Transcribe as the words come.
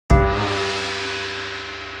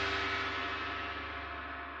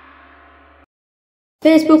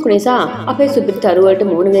Facebook නිසා අපේ සුපිරිතරුවලට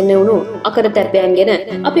මුණ දෙන්න වුණු අකරතැබ්බයන් ගැන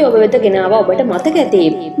අපි ඔබ වෙත ගෙනාවා ඔබට මතක ඇති.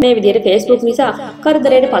 මේ විදිහට Facebook නිසා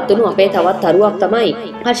කරදරයට පත් වුණු අපේ තවත් තරුවක් තමයි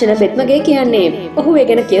හර්ෂණ බෙත්මගේ කියන්නේ. ඔහු ඒ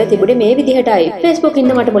ගැන කියලා තිබුණේ මේ විදිහටයි. Facebook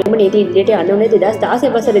ඉන්න මට මුලින්ම නීති ඉදිරියට යන්න ඕනේ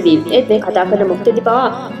 2016 වසරේදී. ඒත් මේ කතා කරන මුක්තිදි පවා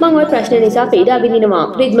මම ওই ප්‍රශ්න නිසා පීඩා විඳිනවා.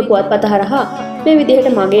 රිද්ම පුවත්පත හරහා මේ විදිහට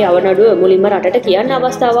මගේ අවනඩුව මුලින්ම රටට කියන්න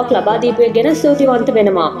අවස්ථාවක් ලබා දීපු එක ගැන ස්තුතිවන්ත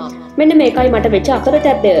වෙනවා. මෙන්න මේකයි මට වෙච්ච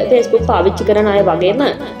අකරතැබ්බය. Facebook පාවිච්චි කරන අය වගේම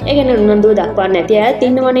ඒ ගැන උනන්දුව දක්වන්න නැති අයත්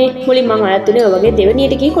ඉන්නවනේ. මුලින් මම අයත් උනේ ඔය වගේ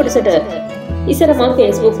දෙවෙනියට කී කොටසට. ඉස්සර මම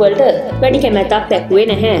Facebook වලට වැඩි කැමැත්තක් දක්වුවේ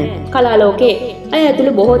නැහැ. කලාලෝකේ අය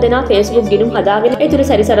ඇතුළු බොහෝ දෙනා Facebook ගිණුම් හදාගෙන ඒතුළු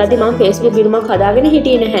සැරිසරද්දි මම Facebook ගිණුමක් හදාගෙන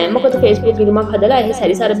හිටියේ නැහැ. මොකද Facebook ගිණුමක් හදලා එහි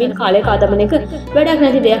සැරිසරමින් කාලය කාදමන එක වැඩක්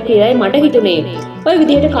නැති දෙයක් කියලායි මට හිතුනේ. ඔය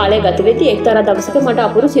විදිහට කාලය ගත වෙද්දී එක්තරා දවසක මට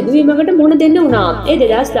අපුරු සිදුවීමකට මුහුණ දෙන්න වුණා. ඒ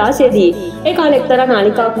 2016 දී. ඒ කාලේ එක්තරා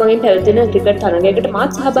නාලිකාවක් මගෙන් පැවතුන ක්‍රිකට් තරගයකට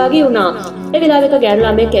මාත් සහභාගී වුණා. ඒ වෙලාවක ගෑනු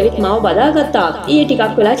ළමයෙක් ඇවිත් මාව බදාගත්තා. ඊයේ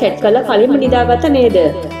ටිකක් වෙලා chat කරලා කලින්ම නිදාගත්තා නේද?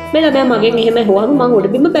 මේ ළමයා මගෙන් එහෙම ඇහුවම මං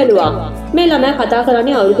උඩබිම බැලුවා. මේ ළමයා කතා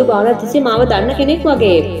කරන්නේ අවුරුදු ගානක් තිස්සේ මාව දන්න කෙනෙක්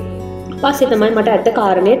වගේ. පස්සේ තමයි මට ඇත්ත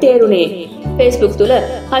කාරණේ තේරුනේ. Facebook තුල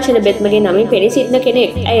හර්ෂණ බෙත්මගේ නමින් පෙනී සිටින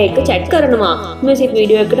කෙනෙක් ඇය එක්ක chat කරනවා. මියුසික්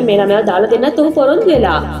වීඩියෝ එකකට මේ ළමයා දාලා දෙන්නත් ඔහු පොරොන්දු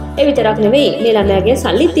වෙලා. ඒ විතරක් නෙවෙයි මේ ළමයාගේ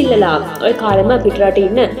සල්ලිත් ඉල්ලලා. ඔය කාලෙම පිටරට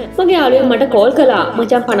ඉන්න මගේ යාළුවෙක් මට කෝල් කළා.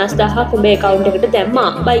 මචං 50000ක් උඹේ account එකට දැම්මා.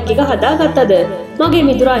 බයික් එක හදාගත්තද? මගේ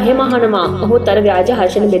මිතුරා එහෙම අහනවා. ඔහුත් අර ව්‍යාජ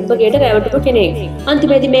හර්ෂණ බෙත්මගේට රැවටුණු කෙනෙක්.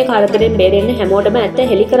 අන්තිමේදී මේ කාරදෙන් බේරෙන්න හැමෝටම ඇත්ත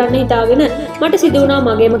හෙලි කරන්න හිතාගෙන මට සිදු වුණා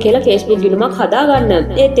මගේම කියලා Facebook ගිණුමක් හදාගන්න.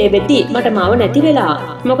 ඒත් ඒ වෙද්දී මට මාව නැති වෙලා.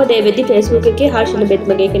 මොකද ඒ වෙද්දී Facebook එකේ හර්ෂණ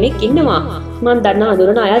බෙත්මගේ කෙනෙක් ඉන්නවා. මම දන්න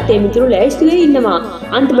හඳුනන අයත් ඒ මිතුරු ලෑස්තිවේ ඉන්නවා.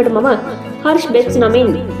 අන්තිමට මම හර්ෂ් බෙත්ස් නමින්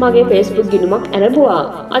මගේ Facebook ගිණුමක් ඇරඹුවා.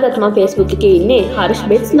 අදත් මම Facebook එකේ ඉන්නේ හර්ෂ්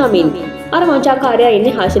බෙත්ස් නමින්. අර වංචාකාරයා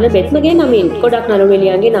ඉන්නේ හර්ෂණ බෙත්මගේ නමින්. ගොඩක්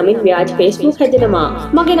නළුවෙලියන්ගේ නමින් ව්‍යාජ Facebook හැදෙනවා.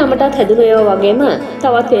 මගේ නමටත් හැදුණු ඒවා වගේම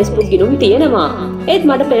තවත් Facebook ගිණුම් තියෙනවා. ඒත්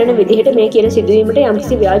මට පෙනෙන විදිහට මේ කියන සිදුවීමට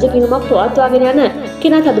යම්කිසි ව්‍යාජ ගිණුමක් පවත්වාගෙන යන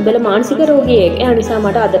කෙනා තදබල මානසික රෝගියෙක්. ඒ නිසා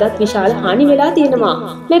මට අදටත් විශාල හානි වෙලා තියෙනවා.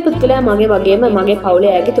 මේ පුද්ගලයා මගේ වගේම මගේ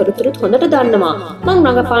පවුලේ අයගේ තොරතුරුත් හොඳට දන්නවා. මං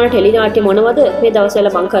රඟපාන ටෙලිනාට්‍ය මොනවද? මේ දවස්වල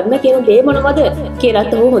මං කරන කියන දේ මොනවද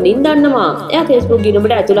කියලාත් ඔහු හොඳින් දන්නවා. එයා Facebook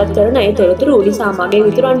ගිණුමට ඇතුළත් කරන ඒ තොරතුරු නිසා මගේ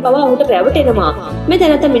මිතුරන් පවා ඔහුට රැවටෙනවා. මේ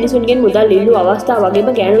දැනට මිනිසුන්ගෙන් මුදල් ඉල්ලු අවස්ථා වගේම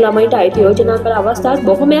ගෑනු ළමයින්ට අයිති යෝජනා කළ අවස්ථාත්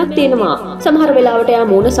බොහොමයක් තියෙනවා. සමහර වෙලාවට එයා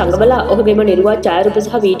මූණ සංගබලා ඔහුගේම නිර්වාච ඡායාරූප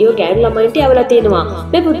සහ වීඩියෝ ගෑනු ළමයින්ට යවලා තියෙනවා.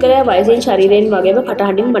 මේ පුද්ගලයා වයසෙන් ශරීරයෙන් වගේම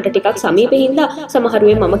කටහඬින් මට ටිකක් සමීපෙ හින්දා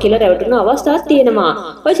සමහරුවේ මම කියලා රැවටුණු අවස්ථාත් තියෙනවා.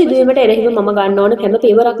 ඔය සිදුවීමට එරෙහිව මම ගන්න ඕන හැම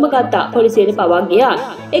පියවරක්ම ගත්තා. පොලිසියට පවා ගියා.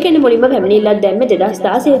 ඒ කියන්නේ මුලින්ම පැමිණිල්ලක් දැම්මේ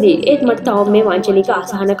 2016 දී. ඒත් මට තවම මේ වංචනික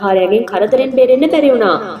අසහනකාරයාගෙන් කරදරෙන් බේරෙන්න බැරි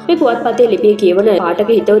වුණා. මේ පුවත්පතේ ලිපිය කියවන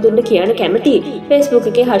පාඨක හිතවතුන්ට කියන්න කැමති Facebook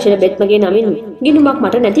එකේ හර්ෂණ බෙත්මගේ නමින් ගිණුමක්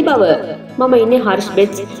මට නැති බව. මම ඉන්නේ හර්ෂ්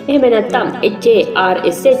බෙත්ස් එහෙම නැත්නම්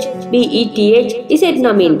HARSHBETH ඉසෙත්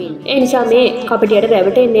නමින්. ඒ නිසා මේ කපටියට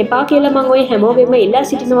රැවටෙන්න එපා කියලා මම ඔය හැමෝගෙම ඉල්ලා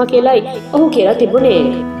සිටිනවා කියලායි ඔහු කියලා තිබුණේ.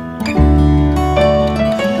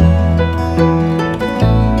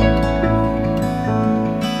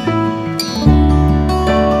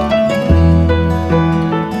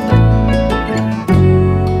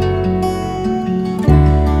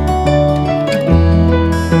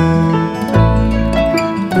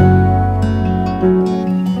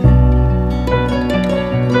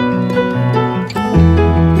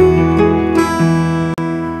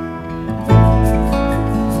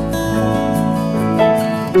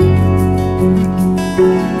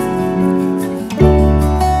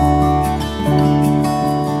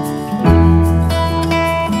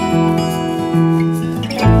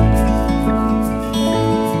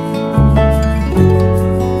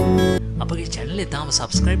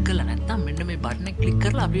 සබස්ක්‍රයිබ් කරලා නැත්නම් මෙන්න මේ බටන් එක ක්ලික්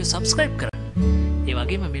කරලා අපිව සබස්ක්‍රයිබ් කරන්න. ඒ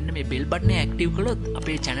වගේම මෙන්න මේ බෙල් බටන් එක ඇක්ටිව් කළොත්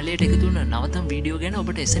අපේ channel එකට එකතු වෙන නවතම වීඩියෝ ගැන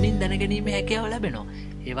ඔබට එසනින් දැනගැනීමේ හැකියාව ලැබෙනවා.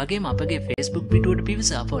 ඒ වගේම අපගේ Facebook පිටුවට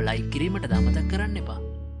පිවිස අපව like කිරීමට අමතක කරන්න එපා.